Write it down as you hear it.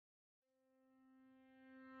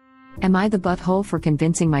Am I the butthole for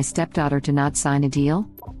convincing my stepdaughter to not sign a deal?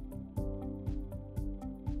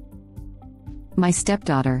 My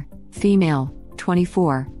stepdaughter, female,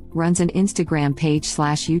 24, runs an Instagram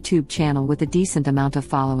page/YouTube channel with a decent amount of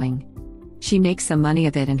following. She makes some money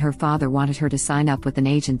of it, and her father wanted her to sign up with an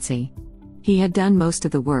agency. He had done most of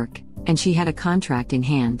the work, and she had a contract in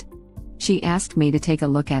hand. She asked me to take a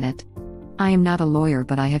look at it. I am not a lawyer,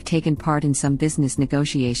 but I have taken part in some business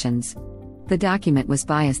negotiations. The document was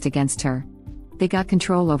biased against her. They got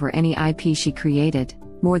control over any IP she created,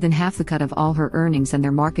 more than half the cut of all her earnings, and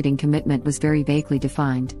their marketing commitment was very vaguely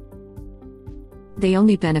defined. The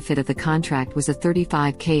only benefit of the contract was a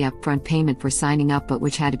 $35,000 upfront payment for signing up, but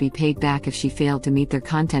which had to be paid back if she failed to meet their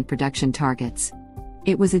content production targets.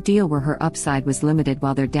 It was a deal where her upside was limited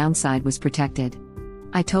while their downside was protected.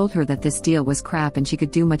 I told her that this deal was crap and she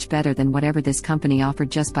could do much better than whatever this company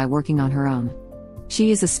offered just by working on her own.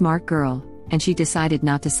 She is a smart girl, and she decided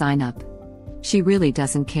not to sign up. She really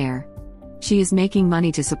doesn't care. She is making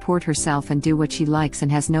money to support herself and do what she likes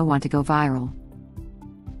and has no want to go viral.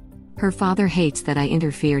 Her father hates that I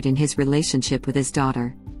interfered in his relationship with his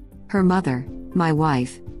daughter. Her mother, my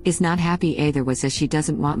wife, is not happy either, as she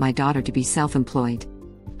doesn't want my daughter to be self-employed.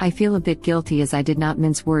 I feel a bit guilty as I did not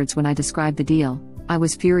mince words when I described the deal. I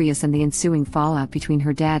was furious, and the ensuing fallout between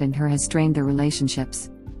her dad and her has strained their relationships.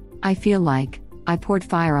 I feel like I poured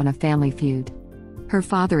fire on a family feud. Her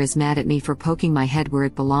father is mad at me for poking my head where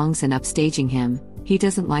it belongs and upstaging him. He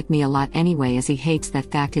doesn't like me a lot anyway, as he hates that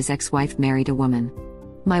fact his ex-wife married a woman.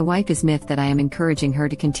 My wife is miffed that I am encouraging her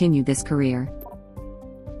to continue this career.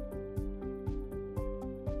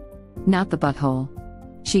 Not the butthole.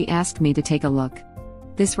 She asked me to take a look.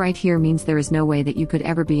 This right here means there is no way that you could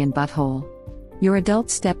ever be in butthole. Your adult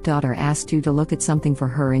stepdaughter asked you to look at something for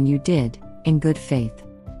her, and you did, in good faith.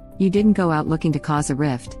 You didn't go out looking to cause a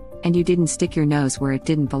rift, and you didn't stick your nose where it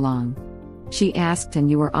didn't belong. She asked and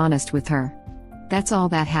you were honest with her. That's all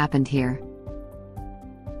that happened here.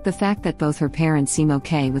 The fact that both her parents seem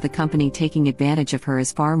okay with the company taking advantage of her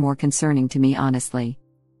is far more concerning to me, honestly.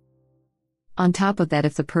 On top of that,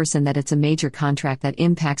 if the person that it's a major contract that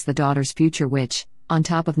impacts the daughter's future, which, on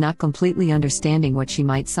top of not completely understanding what she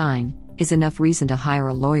might sign, is enough reason to hire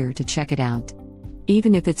a lawyer to check it out.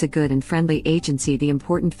 Even if it's a good and friendly agency, the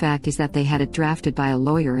important fact is that they had it drafted by a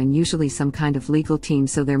lawyer and usually some kind of legal team,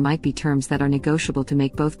 so there might be terms that are negotiable to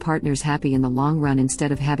make both partners happy in the long run,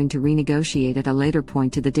 instead of having to renegotiate at a later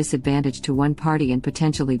point to the disadvantage to one party and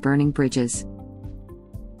potentially burning bridges.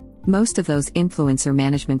 Most of those influencer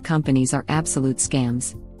management companies are absolute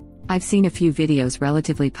scams. I've seen a few videos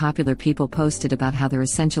relatively popular people posted about how they're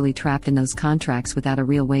essentially trapped in those contracts without a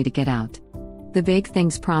real way to get out. The vague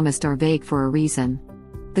things promised are vague for a reason.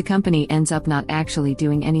 The company ends up not actually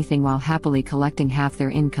doing anything while happily collecting half their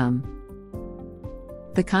income.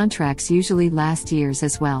 The contracts usually last years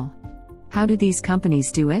as well. How do these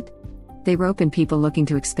companies do it? They rope in people looking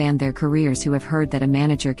to expand their careers who have heard that a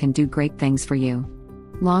manager can do great things for you.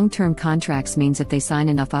 Long-term contracts means if they sign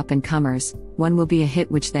enough up-and-comers, one will be a hit,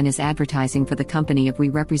 which then is advertising for the company of "we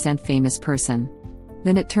represent famous person."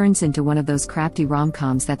 Then it turns into one of those crafty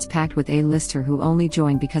rom-coms that's packed with A-lister who only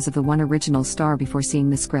joined because of the one original star before seeing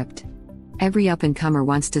the script. Every up-and-comer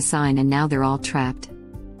wants to sign, and now they're all trapped.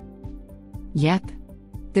 Yep.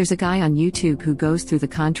 There's a guy on YouTube who goes through the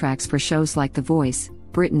contracts for shows like The Voice,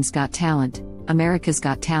 Britain's Got Talent, America's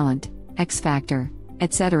Got Talent, X Factor,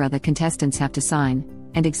 etc. that contestants have to sign,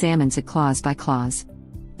 and examines it clause by clause.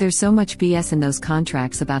 There's so much BS in those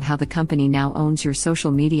contracts about how the company now owns your social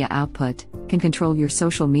media output, can control your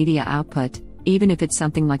social media output, even if it's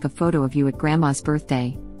something like a photo of you at grandma's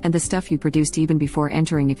birthday, and the stuff you produced even before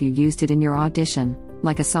entering if you used it in your audition,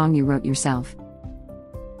 like a song you wrote yourself.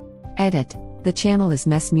 Edit. The channel is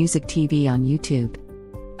Mess Music TV on YouTube.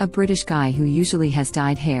 A British guy who usually has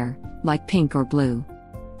dyed hair, like pink or blue.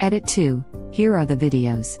 Edit 2. Here are the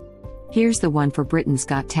videos. Here's the one for Britain's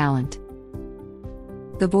Got Talent.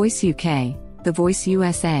 The Voice UK, The Voice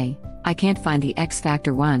USA. I can't find the X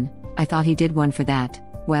Factor one. I thought he did one for that.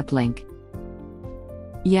 Web link.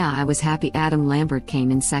 Yeah, I was happy Adam Lambert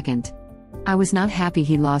came in second. I was not happy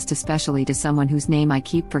he lost, especially to someone whose name I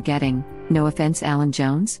keep forgetting. No offense, Alan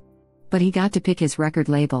Jones? But he got to pick his record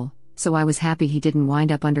label, so I was happy he didn't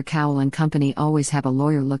wind up under Cowell and Company. Always have a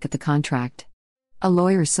lawyer look at the contract. A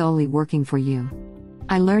lawyer solely working for you.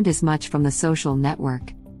 I learned as much from The Social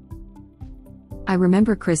Network. I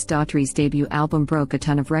remember Chris Daughtry's debut album broke a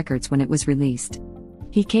ton of records when it was released.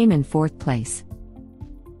 He came in 4th place.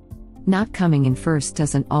 Not coming in first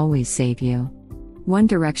doesn't always save you. One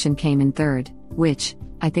Direction came in 3rd, which,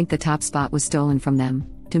 I think the top spot was stolen from them,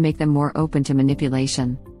 to make them more open to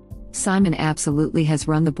manipulation. Simon absolutely has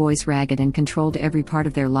run the boys ragged and controlled every part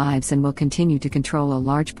of their lives and will continue to control a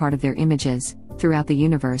large part of their images, throughout the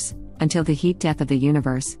universe, until the heat death of the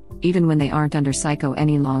universe, even when they aren't under Psycho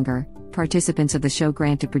any longer. Participants of the show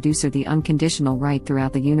grant to producer the unconditional right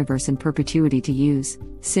throughout the universe in perpetuity to use,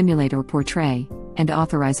 simulate or portray, and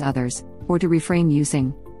authorize others, or to refrain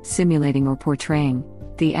using, simulating or portraying,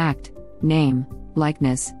 the act, name,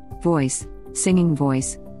 likeness, voice, singing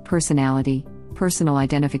voice, personality, personal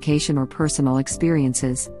identification or personal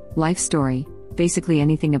experiences, life story, basically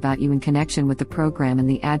anything about you in connection with the program and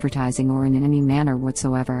the advertising or in any manner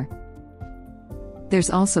whatsoever. There's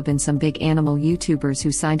also been some big animal YouTubers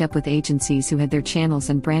who signed up with agencies who had their channels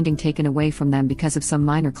and branding taken away from them because of some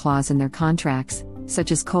minor clause in their contracts,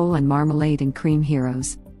 such as Cole and Marmalade and Cream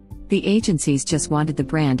Heroes. The agencies just wanted the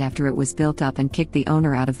brand after it was built up and kicked the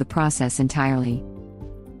owner out of the process entirely.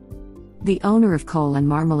 The owner of Cole and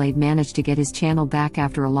Marmalade managed to get his channel back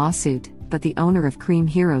after a lawsuit, but the owner of Cream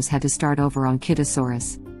Heroes had to start over on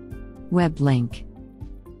Kiddosaurus. Web link.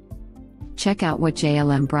 Check out what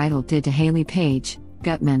JLM Bridal did to Haley Page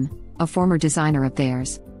Gutman, a former designer of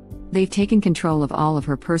theirs. They've taken control of all of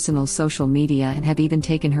her personal social media and have even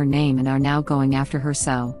taken her name and are now going after her,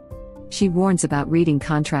 so she warns about reading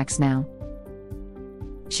contracts now.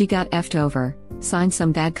 She got effed over, signed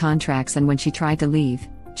some bad contracts, and when she tried to leave,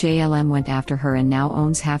 JLM went after her and now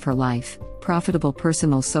owns half her life, profitable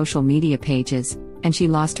personal social media pages, and she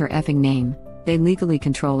lost her effing name. They legally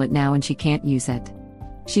control it now and she can't use it.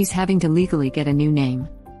 She's having to legally get a new name.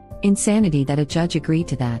 Insanity that a judge agreed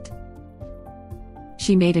to that.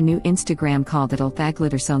 She made a new Instagram called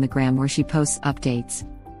 @Althagglittersonogram where she posts updates.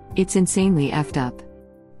 It's insanely effed up.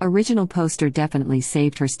 Original poster definitely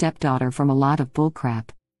saved her stepdaughter from a lot of bullcrap.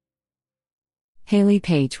 Haley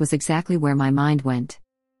Page was exactly where my mind went.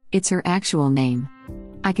 It's her actual name.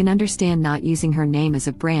 I can understand not using her name as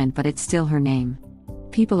a brand, but it's still her name.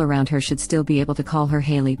 People around her should still be able to call her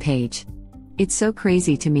Haley Page. It's so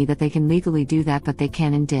crazy to me that they can legally do that, but they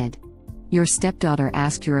can and did. Your stepdaughter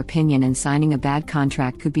asked your opinion, and signing a bad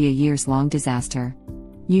contract could be a years-long disaster.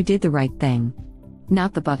 You did the right thing.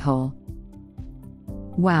 Not the butthole.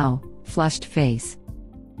 Wow, flushed face.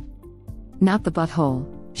 Not the butthole,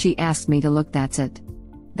 she asked me to look, that's it.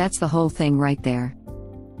 That's the whole thing right there.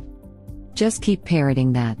 Just keep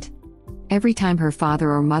parroting that. Every time her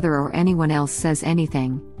father or mother or anyone else says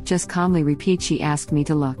anything, just calmly repeat, she asked me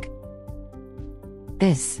to look.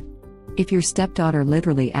 This. If your stepdaughter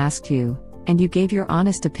literally asked you, and you gave your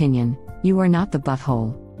honest opinion, you are not the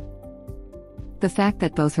butthole. The fact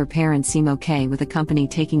that both her parents seem okay with the company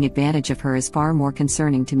taking advantage of her is far more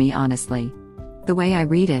concerning to me, honestly. The way I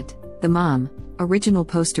read it, the mom, original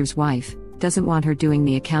poster's wife, doesn't want her doing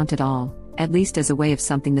the account at all, at least as a way of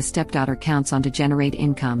something the stepdaughter counts on to generate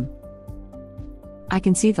income. I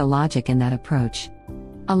can see the logic in that approach.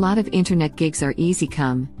 A lot of internet gigs are easy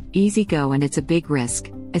come, easy go, and it's a big risk,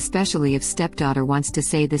 especially if stepdaughter wants to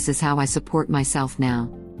say this is how I support myself now.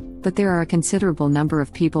 But there are a considerable number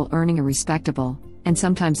of people earning a respectable, and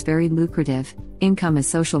sometimes very lucrative, income as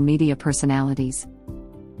social media personalities.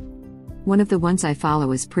 One of the ones I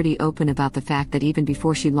follow is pretty open about the fact that even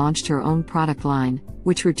before she launched her own product line,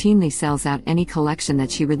 which routinely sells out any collection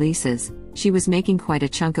that she releases, she was making quite a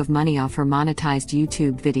chunk of money off her monetized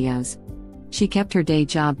YouTube videos. She kept her day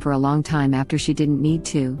job for a long time after she didn't need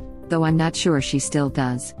to, though I'm not sure she still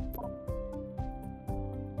does.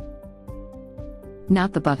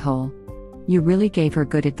 Not the butthole. You really gave her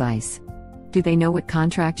good advice. Do they know what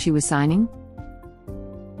contract she was signing?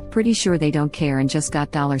 Pretty sure they don't care and just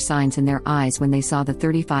got dollar signs in their eyes when they saw the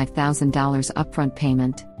 $35,000 upfront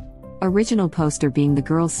payment. Original poster being the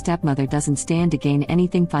girl's stepmother doesn't stand to gain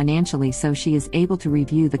anything financially, so she is able to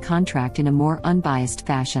review the contract in a more unbiased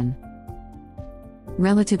fashion.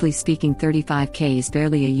 Relatively speaking, $35K is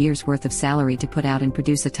barely a year's worth of salary to put out and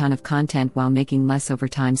produce a ton of content while making less over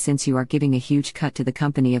time, since you are giving a huge cut to the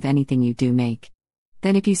company of anything you do make.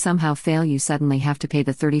 Then if you somehow fail, you suddenly have to pay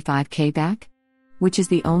the $35K back? Which is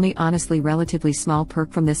the only honestly relatively small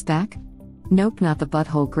perk from this back? Nope, not the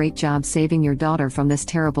butthole. Great job saving your daughter from this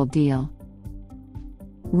terrible deal.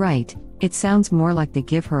 Right, it sounds more like they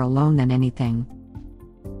give her a loan than anything.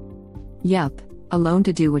 Yup. A loan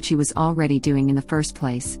to do what she was already doing in the first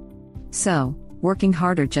place. So, working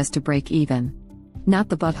harder just to break even. Not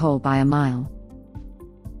the butthole by a mile.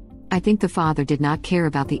 I think the father did not care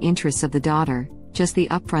about the interests of the daughter, just the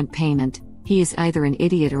upfront payment. He is either an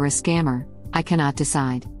idiot or a scammer, I cannot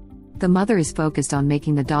decide. The mother is focused on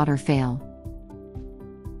making the daughter fail.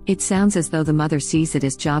 It sounds as though the mother sees it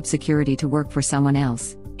as job security to work for someone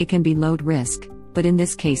else. It can be low risk, but in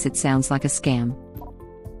this case it sounds like a scam.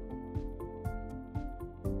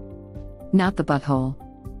 Not the butthole.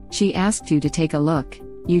 She asked you to take a look,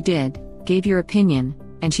 you did, gave your opinion,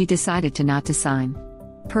 and she decided to not to sign.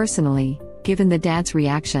 Personally, given the dad's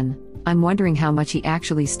reaction, I'm wondering how much he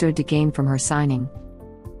actually stood to gain from her signing.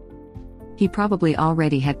 He probably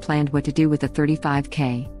already had planned what to do with the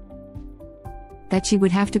 $35K. That she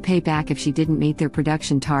would have to pay back if she didn't meet their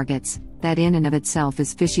production targets, that in and of itself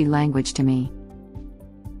is fishy language to me.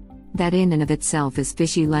 That in and of itself is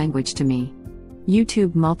fishy language to me.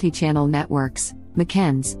 YouTube multi-channel networks,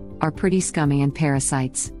 McKenns, are pretty scummy and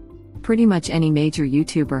parasites. Pretty much any major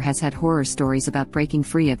YouTuber has had horror stories about breaking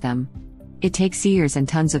free of them. It takes years and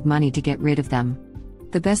tons of money to get rid of them.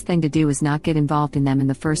 The best thing to do is not get involved in them in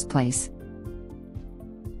the first place.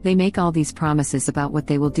 They make all these promises about what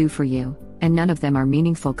they will do for you, and none of them are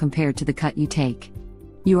meaningful compared to the cut you take.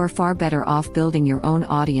 You are far better off building your own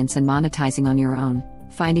audience and monetizing on your own,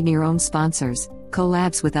 finding your own sponsors,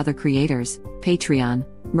 collabs with other creators, Patreon,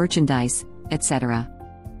 merchandise, etc.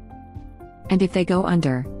 And if they go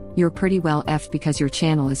under, you're pretty well effed because your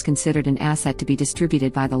channel is considered an asset to be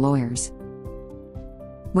distributed by the lawyers.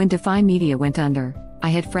 When Defy Media went under, I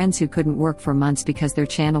had friends who couldn't work for months because their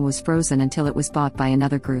channel was frozen until it was bought by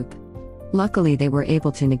another group. Luckily they were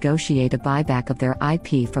able to negotiate a buyback of their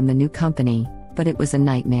IP from the new company, but it was a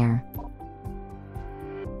nightmare.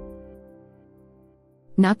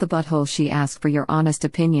 Not the butthole. She asked for your honest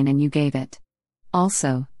opinion and you gave it.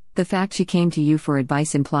 Also, the fact she came to you for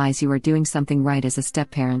advice implies you are doing something right as a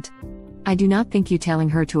step-parent. I do not think you telling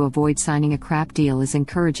her to avoid signing a crap deal is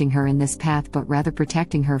encouraging her in this path, but rather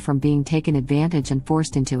protecting her from being taken advantage and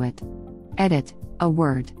forced into it. Edit, a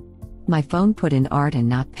word. My phone put in art and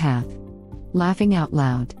not path. Laughing out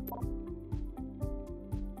loud.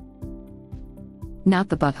 Not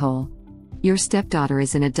the butthole. Your stepdaughter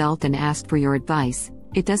is an adult and asked for your advice.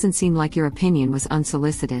 It doesn't seem like your opinion was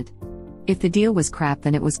unsolicited. If the deal was crap,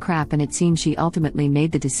 then it was crap, and it seems she ultimately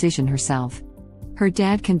made the decision herself. Her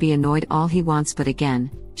dad can be annoyed all he wants, but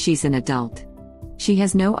again, she's an adult. She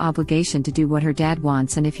has no obligation to do what her dad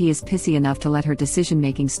wants, and if he is pissy enough to let her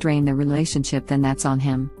decision-making strain their relationship, then that's on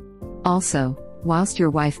him. Also, whilst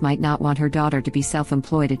your wife might not want her daughter to be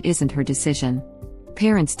self-employed, it isn't her decision.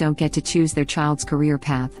 Parents don't get to choose their child's career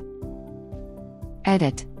path.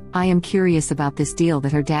 Edit, I am curious about this deal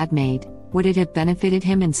that her dad made. Would it have benefited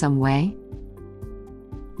him in some way?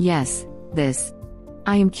 Yes, this.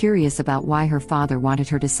 I am curious about why her father wanted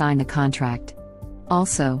her to sign the contract.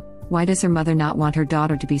 Also, why does her mother not want her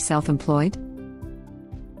daughter to be self-employed?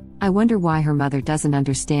 I wonder why her mother doesn't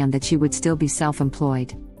understand that she would still be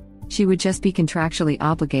self-employed. She would just be contractually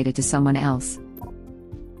obligated to someone else.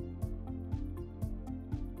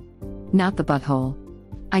 Not the butthole.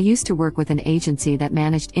 I used to work with an agency that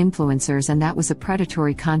managed influencers, and that was a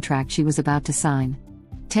predatory contract she was about to sign.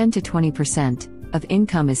 10 to 20% of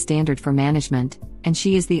income is standard for management, and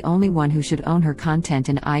she is the only one who should own her content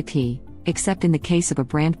and IP, except in the case of a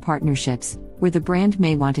brand partnerships, where the brand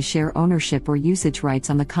may want to share ownership or usage rights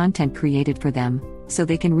on the content created for them, so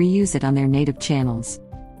they can reuse it on their native channels.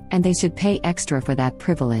 And they should pay extra for that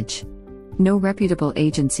privilege. No reputable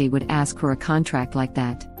agency would ask for a contract like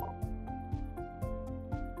that.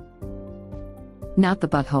 Not the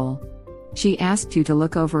butthole. She asked you to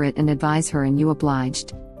look over it and advise her, and you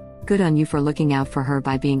obliged. Good on you for looking out for her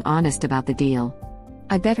by being honest about the deal.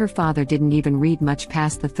 I bet her father didn't even read much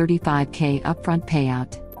past the $35K upfront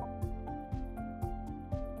payout.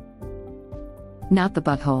 Not the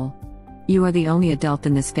butthole. You are the only adult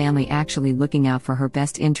in this family actually looking out for her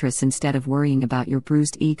best interests instead of worrying about your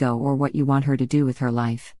bruised ego or what you want her to do with her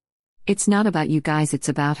life. It's not about you guys, it's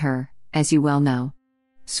about her, as you well know.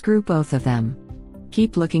 Screw both of them.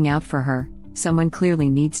 Keep looking out for her, someone clearly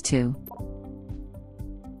needs to.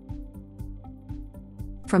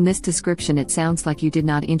 From this description it sounds like you did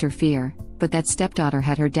not interfere, but that stepdaughter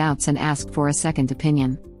had her doubts and asked for a second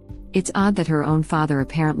opinion. It's odd that her own father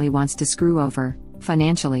apparently wants to screw over,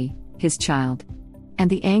 financially, his child. And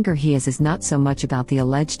the anger he has is not so much about the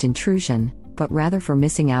alleged intrusion, but rather for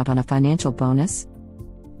missing out on a financial bonus?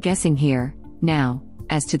 Guessing here, now,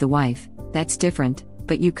 as to the wife, that's different,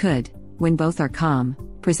 but you could, when both are calm,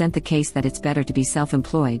 present the case that it's better to be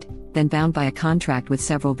self-employed than bound by a contract with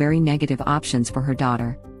several very negative options for her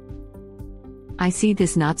daughter. I see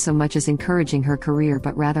this not so much as encouraging her career,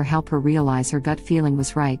 but rather help her realize her gut feeling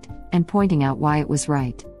was right, and pointing out why it was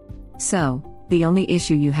right. So, the only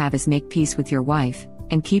issue you have is make peace with your wife,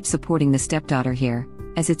 and keep supporting the stepdaughter here,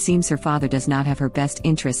 as it seems her father does not have her best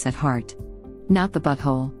interests at heart. Not the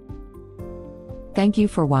butthole. Thank you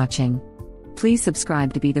for watching. Please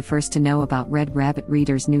subscribe to be the first to know about Red Rabbit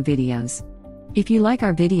Reader's new videos. If you like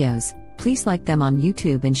our videos, please like them on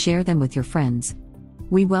YouTube and share them with your friends.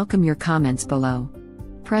 We welcome your comments below.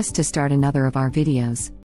 Press to start another of our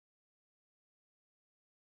videos.